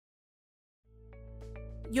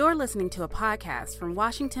You're listening to a podcast from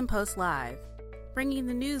Washington Post Live, bringing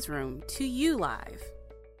the newsroom to you live.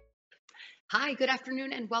 Hi, good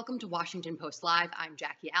afternoon, and welcome to Washington Post Live. I'm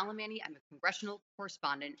Jacqueline Alemany. I'm a congressional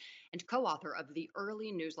correspondent and co-author of the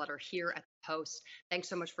early newsletter here at the Post. Thanks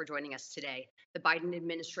so much for joining us today. The Biden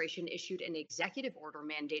administration issued an executive order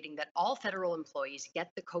mandating that all federal employees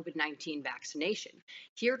get the COVID-19 vaccination.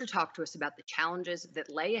 Here to talk to us about the challenges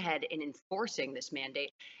that lay ahead in enforcing this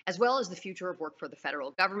mandate, as well as the future of work for the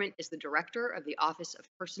federal government, is the director of the Office of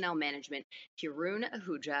Personnel Management, Kiran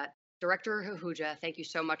Ahuja. Director Ahuja, thank you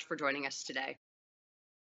so much for joining us today.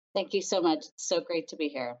 Thank you so much. It's so great to be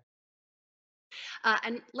here.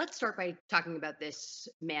 And let's start by talking about this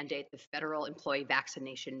mandate, the federal employee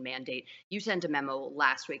vaccination mandate. You sent a memo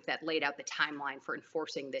last week that laid out the timeline for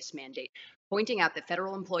enforcing this mandate, pointing out that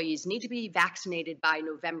federal employees need to be vaccinated by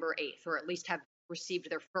November 8th, or at least have received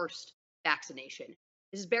their first vaccination.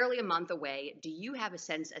 This is barely a month away. Do you have a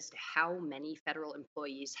sense as to how many federal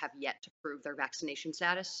employees have yet to prove their vaccination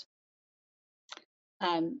status?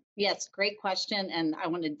 Yes, great question. And I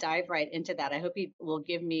want to dive right into that. I hope you will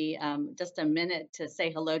give me just a minute to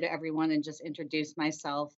say hello to everyone and just introduce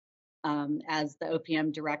myself as the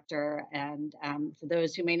OPM director. And for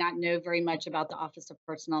those who may not know very much about the Office of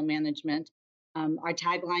Personnel Management, our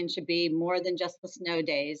tagline should be more than just the snow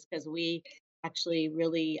days, because we actually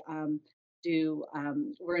really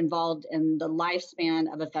we're involved in the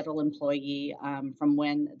lifespan of a federal employee from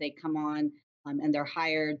when they come on and they're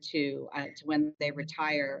hired to when they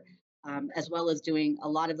retire, as well as doing a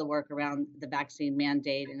lot of the work around the vaccine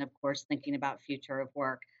mandate and, of course, thinking about future of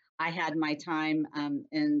work. I had my time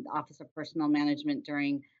in the Office of Personnel Management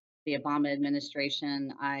during the Obama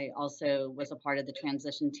administration. I also was a part of the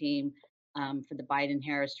transition team for the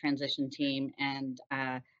Biden-Harris transition team, and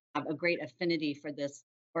have a great affinity for this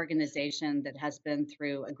organization that has been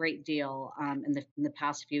through a great deal in the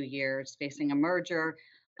past few years, facing a merger,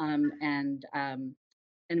 and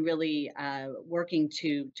really working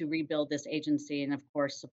to rebuild this agency, and of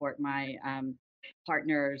course support my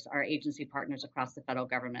partners, our agency partners across the federal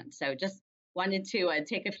government. So just wanted to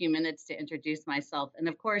take a few minutes to introduce myself. And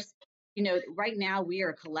of course, right now we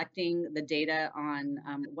are collecting the data on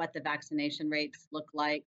what the vaccination rates look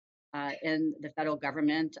like in the federal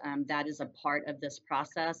government. That is a part of this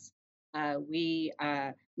process. We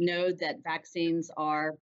know that vaccines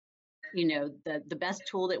are the best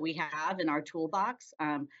tool that we have in our toolbox.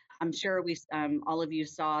 I'm sure all of you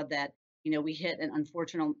saw that we hit an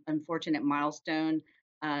unfortunate milestone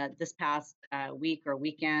this past week or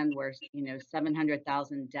weekend, where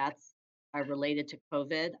 700,000 deaths are related to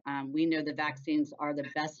COVID. We know the vaccines are the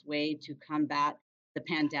best way to combat the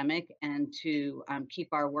pandemic and to keep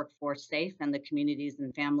our workforce safe and the communities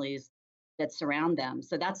and families that surround them.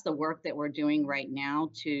 So that's the work that we're doing right now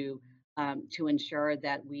to ensure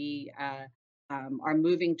that we are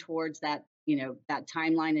moving towards that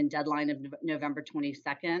timeline and deadline of November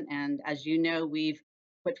 22nd. And as you know, we've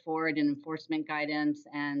put forward an enforcement guidance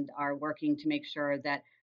and are working to make sure that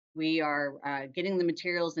we are getting the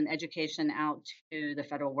materials and education out to the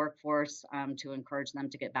federal workforce to encourage them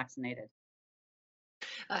to get vaccinated.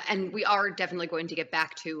 And we are definitely going to get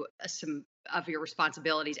back to some of your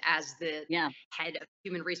responsibilities as the head of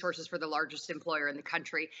human resources for the largest employer in the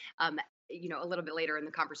country, a little bit later in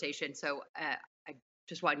the conversation. So I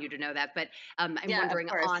just want you to know that. But I'm wondering,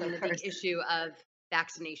 on the issue of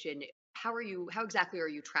vaccination, how exactly are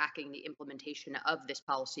you tracking the implementation of this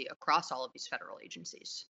policy across all of these federal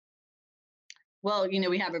agencies? Well,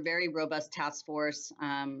 we have a very robust task force.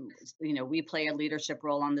 We play a leadership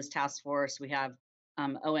role on this task force. We have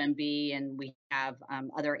OMB, and we have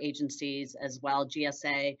other agencies as well,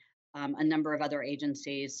 GSA, a number of other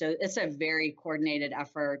agencies. So it's a very coordinated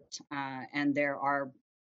effort, and there are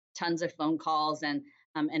tons of phone calls and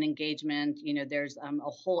engagement. There's a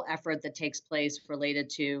whole effort that takes place related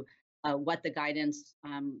to what the guidance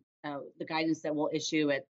that we'll issue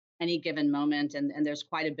at any given moment, and there's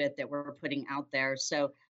quite a bit that we're putting out there.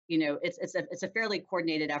 So it's a fairly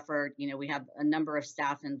coordinated effort. We have a number of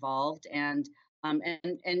staff involved, and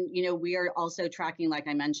we are also tracking, like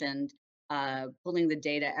I mentioned, pulling the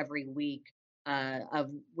data every week of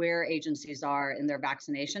where agencies are in their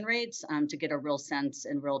vaccination rates to get a real sense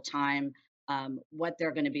in real time what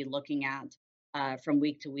they're going to be looking at from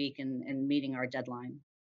week to week and meeting our deadline.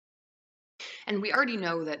 And we already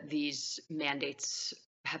know that these mandates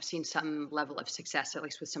have seen some level of success, at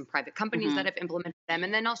least with some private companies that have implemented them,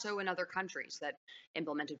 and then also in other countries that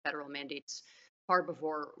implemented federal mandates far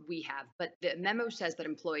before we have. But the memo says that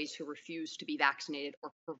employees who refuse to be vaccinated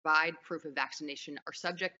or provide proof of vaccination are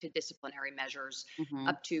subject to disciplinary measures Hmm.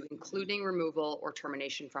 up to including removal or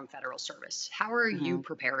termination from federal service. How are you Hmm.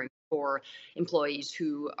 preparing for employees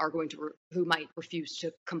who are going to who might refuse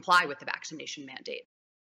to comply with the vaccination mandate?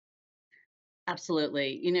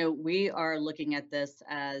 Absolutely. We are looking at this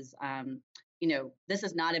as, this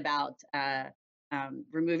is not about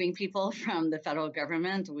removing people from the federal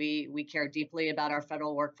government. We care deeply about our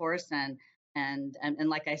federal workforce, and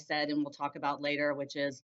like I said, and we'll talk about later, which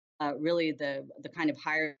is really the kind of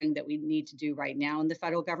hiring that we need to do right now in the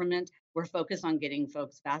federal government. We're focused on getting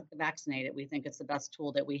folks vaccinated. We think it's the best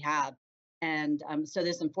tool that we have. And so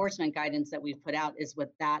this enforcement guidance that we've put out is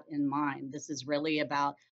with that in mind. This is really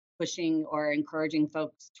about pushing or encouraging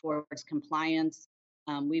folks towards compliance.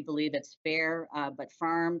 We believe it's fair but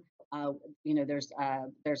firm. There's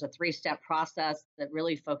a three-step process that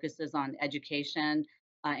really focuses on education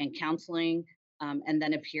and counseling, and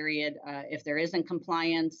then a period if there isn't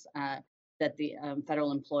compliance, that the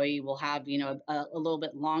federal employee will have a little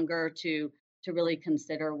bit longer to really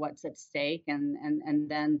consider what's at stake, and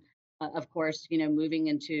then of course moving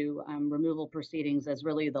into removal proceedings as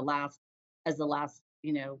really the last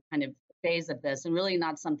kind of phase of this, and really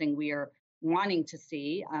not something we are wanting to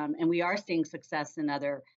see. And we are seeing success in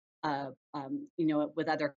other, with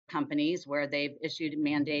other companies where they've issued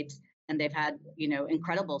mandates and they've had,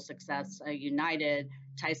 incredible success. United,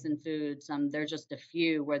 Tyson Foods, there's just a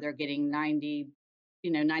few where they're getting 90%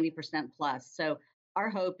 plus. So our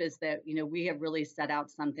hope is that, we have really set out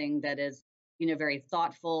something that is, very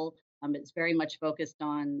thoughtful. It's very much focused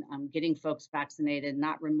on getting folks vaccinated,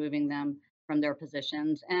 not removing them from their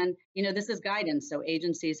positions. And, this is guidance. So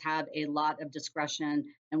agencies have a lot of discretion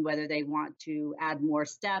and whether they want to add more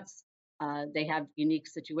steps. They have unique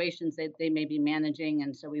situations that they may be managing.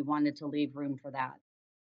 And so we wanted to leave room for that.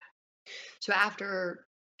 So after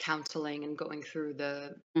counseling and going through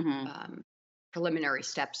the Hmm. um, preliminary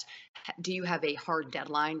steps, do you have a hard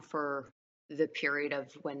deadline for the period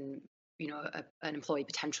of when an employee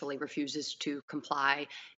potentially refuses to comply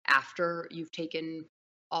after you've taken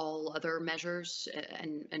all other measures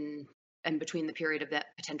and between the period of that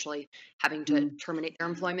potentially having to terminate their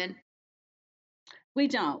employment? We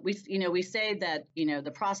don't. We say that,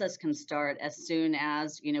 the process can start as soon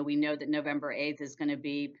as, we know that November 8th is going to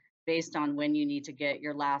be based on when you need to get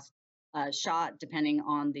your last shot, depending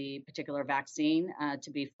on the particular vaccine,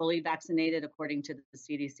 to be fully vaccinated according to the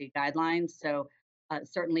CDC guidelines. So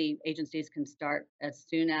certainly agencies can start as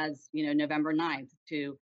soon as, November 9th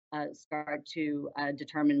to start to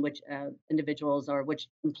determine which individuals or which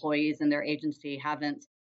employees in their agency haven't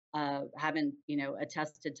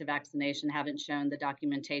attested to vaccination, haven't shown the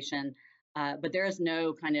documentation. But there is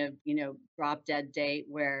no kind of drop dead date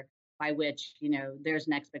where by which there's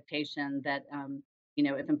an expectation that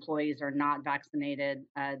if employees are not vaccinated,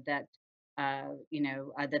 that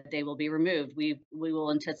they will be removed. We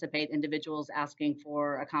will anticipate individuals asking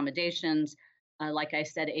for accommodations. Like I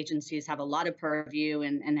said, agencies have a lot of purview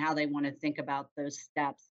and how they want to think about those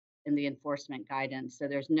steps in the enforcement guidance. So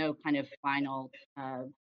there's no kind of final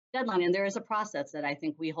deadline. And there is a process that I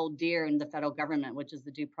think we hold dear in the federal government, which is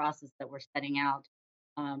the due process that we're setting out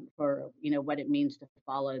for what it means to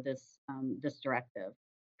follow this directive.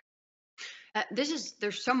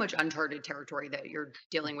 There's so much uncharted territory that you're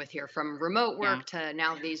dealing with here, from remote Yeah. work to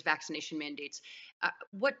now these vaccination mandates.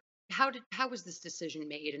 How was this decision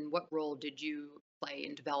made, and what role did you play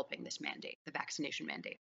in developing this mandate, the vaccination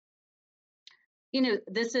mandate?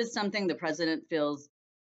 This is something the president feels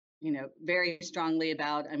very strongly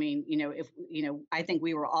about. I mean, if I think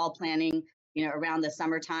we were all planning, around the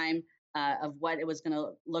summertime of what it was going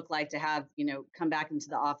to look like to have, come back into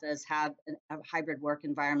the office, have a hybrid work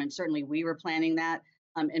environment. Certainly, we were planning that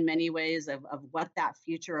in many ways of what that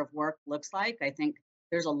future of work looks like. I think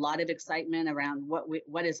there's a lot of excitement around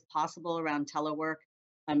what is possible around telework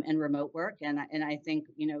and remote work, and I think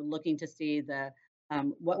looking to see the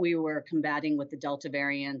what we were combating with the Delta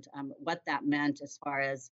variant, what that meant as far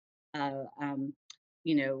as uh, um,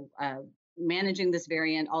 you know, managing this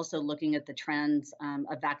variant, also looking at the trends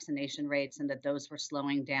of vaccination rates and that those were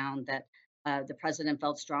slowing down, that the president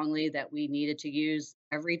felt strongly that we needed to use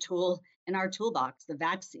every tool in our toolbox. The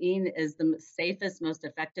vaccine is the safest, most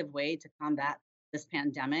effective way to combat this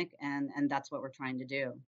pandemic, and that's what we're trying to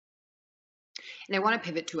do. And I want to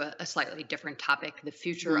pivot to a slightly different topic, the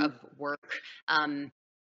future Mhm. of work. Um,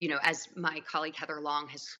 as my colleague Heather Long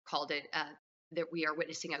has called it, that we are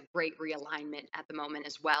witnessing a great realignment at the moment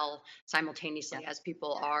as well, simultaneously Yes. as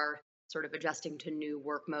people are sort of adjusting to new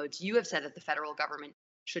work modes. You have said that the federal government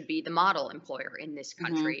should be the model employer in this Hmm.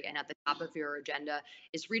 country. And at the top of your agenda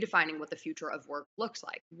is redefining what the future of work looks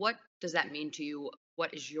like. What does that mean to you?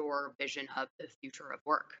 What is your vision of the future of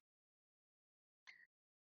work?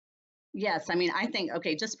 Yes, I mean, I think,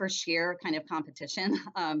 okay, just for sheer kind of competition,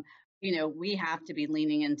 we have to be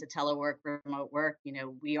leaning into telework, remote work.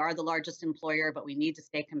 We are the largest employer, but we need to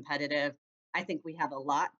stay competitive. I think we have a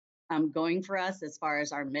lot going for us as far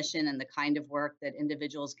as our mission and the kind of work that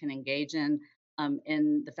individuals can engage in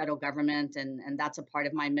the federal government, and that's a part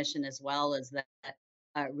of my mission as well. Is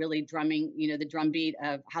that really drumming, the drumbeat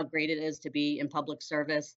of how great it is to be in public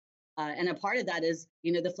service, and a part of that is,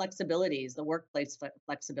 the flexibilities, the workplace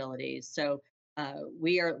flexibilities. So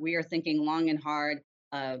we are thinking long and hard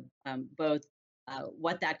of both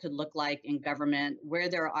what that could look like in government, where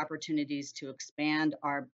there are opportunities to expand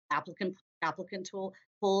our applicant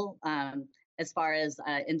pool, as far as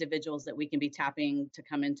individuals that we can be tapping to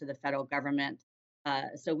come into the federal government.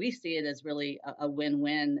 So we see it as really a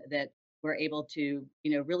win-win that we're able to,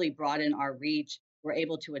 really broaden our reach. We're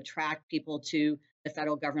able to attract people to the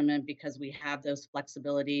federal government because we have those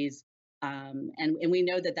flexibilities. And we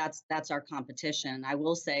know that that's our competition. I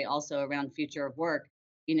will say also around future of work,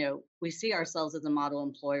 we see ourselves as a model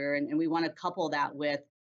employer, and we want to couple that with,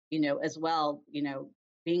 as well,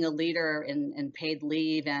 being a leader in paid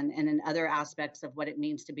leave and in other aspects of what it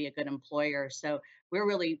means to be a good employer. So we're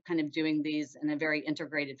really kind of doing these in a very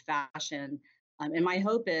integrated fashion. And my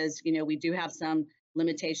hope is, we do have some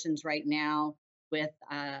limitations right now with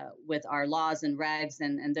our laws and regs,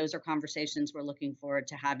 and those are conversations we're looking forward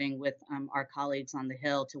to having with our colleagues on the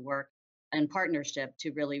Hill to work in partnership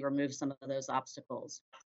to really remove some of those obstacles.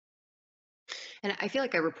 And I feel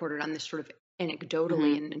like I reported on this sort of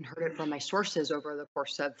anecdotally Hmm. and heard it from my sources over the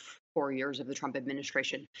course of 4 years of the Trump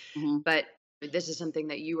administration. Hmm. But this is something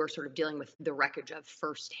that you are sort of dealing with the wreckage of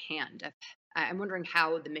firsthand. I'm wondering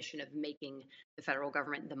how the mission of making the federal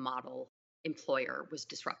government the model employer was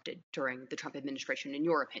disrupted during the Trump administration, in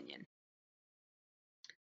your opinion.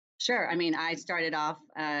 Sure. I mean, I started off,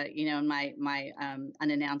 in my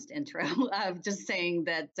unannounced intro of just saying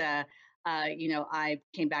that, I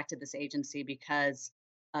came back to this agency because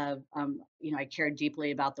of, I cared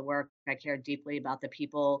deeply about the work. I cared deeply about the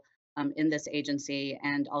people in this agency,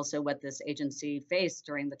 and also what this agency faced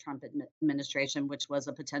during the Trump administration, which was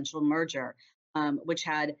a potential merger, which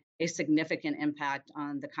had a significant impact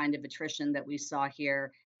on the kind of attrition that we saw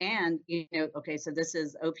here. And, okay, so this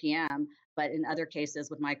is OPM, but in other cases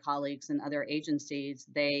with my colleagues and other agencies,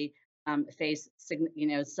 they face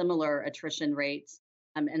similar attrition rates.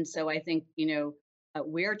 And so I think,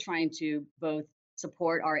 we're trying to both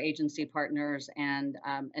support our agency partners and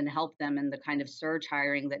help them in the kind of surge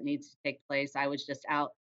hiring that needs to take place. I was just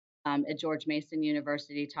out at George Mason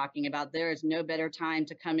University talking about there is no better time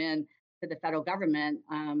to come in to the federal government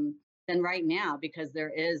than right now, because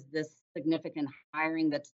there is this significant hiring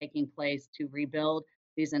that's taking place to rebuild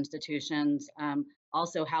these institutions.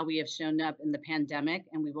 Also, how we have shown up in the pandemic,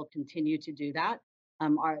 and we will continue to do that.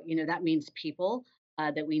 That means people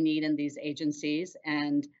that we need in these agencies,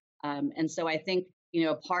 and so I think,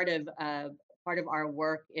 part of our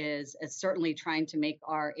work is certainly trying to make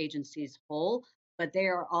our agencies whole, but they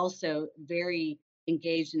are also very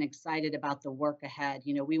engaged and excited about the work ahead.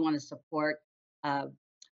 We want to support. Uh,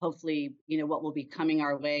 Hopefully, what will be coming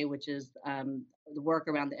our way, which is the work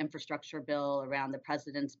around the infrastructure bill, around the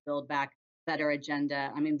president's Build Back Better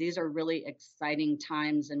agenda. I mean, these are really exciting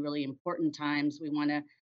times and really important times. We want to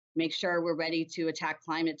make sure we're ready to attack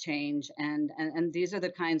climate change, and these are the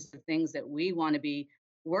kinds of things that we want to be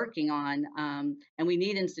working on. And we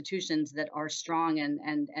need institutions that are strong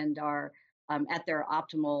and are at their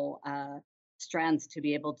optimal strengths to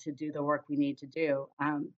be able to do the work we need to do.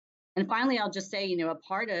 And finally, I'll just say, a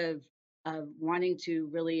part of wanting to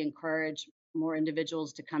really encourage more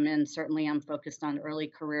individuals to come in, certainly I'm focused on early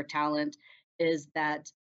career talent, is that,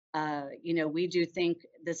 we do think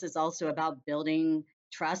this is also about building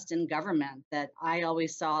trust in government. That I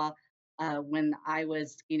always saw when I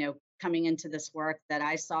was, coming into this work, that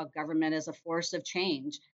I saw government as a force of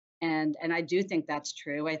change. And I do think that's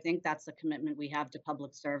true. I think that's the commitment we have to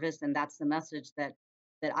public service, and that's the message that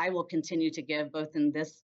I will continue to give both in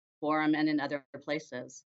this forum and in other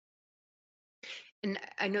places. And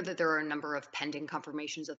I know that there are a number of pending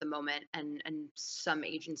confirmations at the moment, and some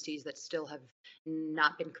agencies that still have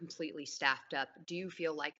not been completely staffed up. Do you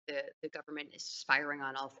feel like the government is firing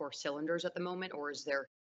on all four cylinders at the moment, or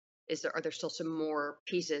are there still some more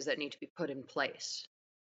pieces that need to be put in place?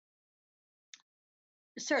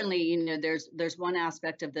 Certainly, there's one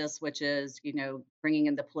aspect of this, which is, bringing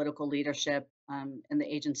in the political leadership in the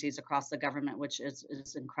agencies across the government, which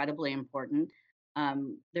is incredibly important.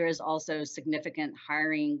 There is also significant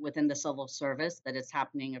hiring within the civil service that is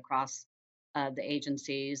happening across the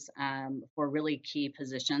agencies for really key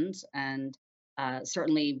positions, and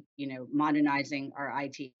certainly, modernizing our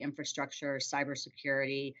IT infrastructure,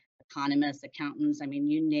 cybersecurity, economists, accountants. I mean,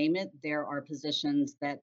 you name it, there are positions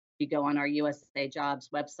that you go on our USA Jobs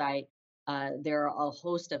website. There are a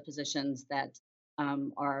host of positions that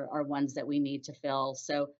are ones that we need to fill.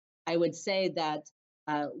 So I would say that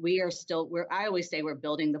I always say we're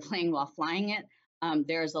building the plane while flying it.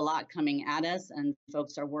 There's a lot coming at us, and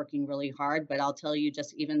folks are working really hard. But I'll tell you,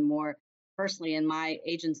 just even more personally, in my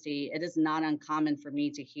agency, it is not uncommon for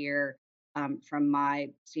me to hear from my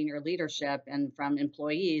senior leadership and from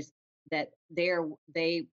employees that their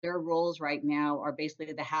roles right now are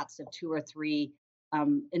basically the hats of two or three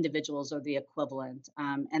individuals or the equivalent,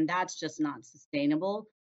 and that's just not sustainable.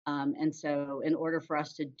 And so, in order for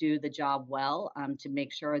us to do the job well, to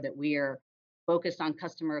make sure that we are focused on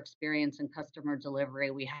customer experience and customer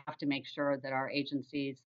delivery, we have to make sure that our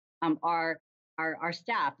agencies are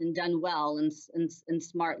staffed and done well and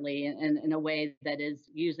smartly, and in a way that is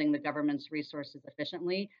using the government's resources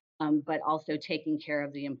efficiently, but also taking care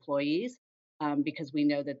of the employees, because we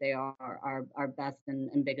know that they are our best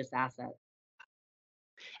and biggest asset.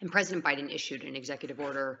 And President Biden issued an executive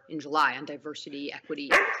order in July on diversity,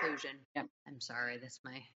 equity, inclusion. Yep. I'm sorry, that's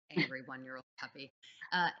my angry 1-year-old puppy.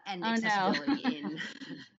 And Oh, no. accessibility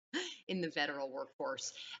in the federal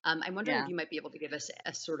workforce. I'm wondering Yeah. if you might be able to give us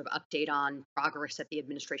a sort of update on progress that the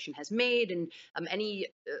administration has made, and any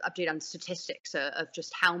update on statistics of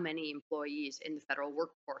just how many employees in the federal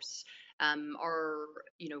workforce are,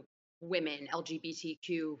 women,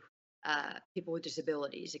 LGBTQ, people with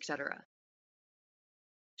disabilities, et cetera.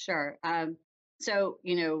 Sure. I'm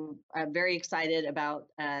very excited about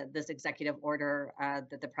this executive order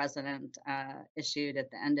that the president issued at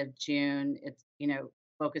the end of June. It's,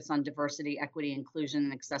 focused on diversity, equity, inclusion,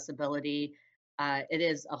 and accessibility. It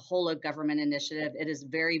is a whole of government initiative. It is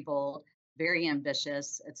very bold, very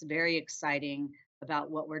ambitious. It's very exciting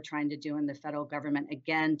about what we're trying to do in the federal government,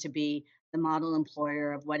 again, to be the model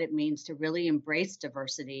employer of what it means to really embrace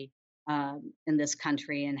diversity in this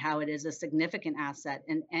country, and how it is a significant asset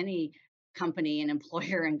in any company and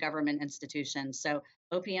employer and government institution. So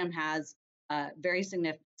OPM has very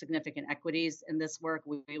significant equities in this work.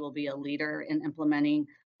 We will be a leader in implementing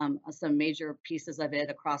some major pieces of it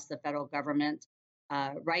across the federal government.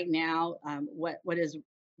 Right now,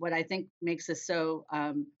 what I think makes us so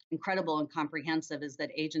incredible and comprehensive is that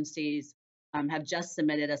agencies have just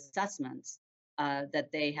submitted assessments that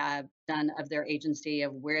they have done of their agency,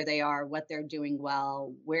 of where they are, what they're doing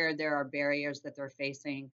well, where there are barriers that they're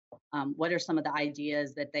facing, what are some of the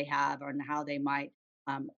ideas that they have on how they might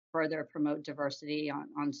further promote diversity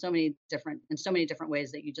in so many different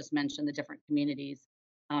ways that you just mentioned, the different communities.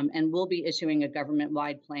 And we'll be issuing a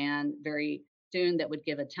government-wide plan very soon that would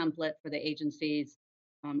give a template for the agencies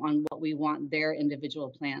on what we want their individual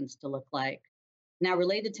plans to look like. Now,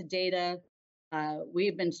 related to data,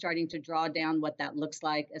 we've been starting to draw down what that looks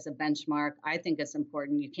like as a benchmark. I think it's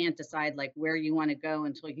important. You can't decide like where you want to go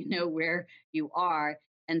until you know where you are.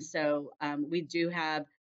 And so we do have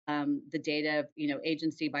the data,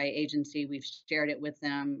 agency by agency. We've shared it with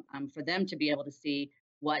them for them to be able to see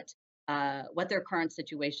what their current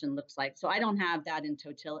situation looks like. So I don't have that in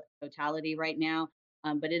totality right now,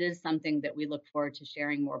 but it is something that we look forward to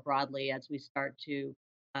sharing more broadly as we start to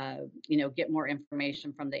get more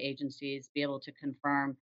information from the agencies, be able to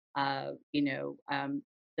confirm,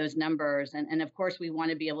 those numbers. And of course, we want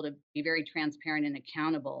to be able to be very transparent and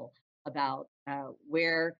accountable about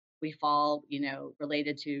where we fall,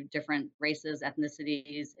 related to different races,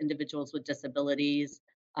 ethnicities, individuals with disabilities,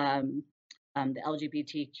 the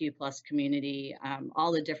LGBTQ plus community,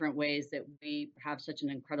 all the different ways that we have such an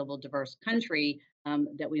incredible, diverse country,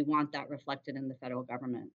 that we want that reflected in the federal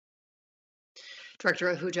government.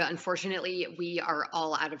 Director Ahuja, unfortunately, we are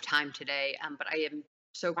all out of time today, but I am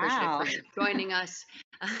so appreciative for you joining us.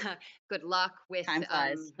 Good luck with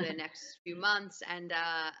the next few months, and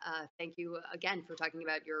thank you again for talking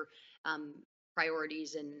about your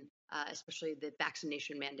priorities, and especially the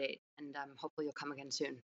vaccination mandate, and hopefully you'll come again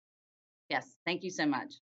soon. Yes, thank you so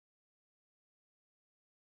much.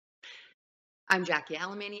 I'm Jackie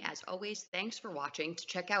Alemany. As always, thanks for watching. To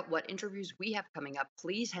check out what interviews we have coming up,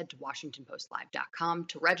 please head to WashingtonPostLive.com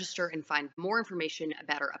to register and find more information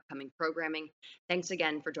about our upcoming programming. Thanks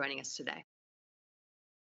again for joining us today.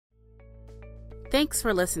 Thanks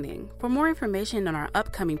for listening. For more information on our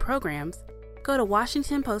upcoming programs, go to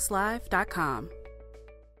WashingtonPostLive.com.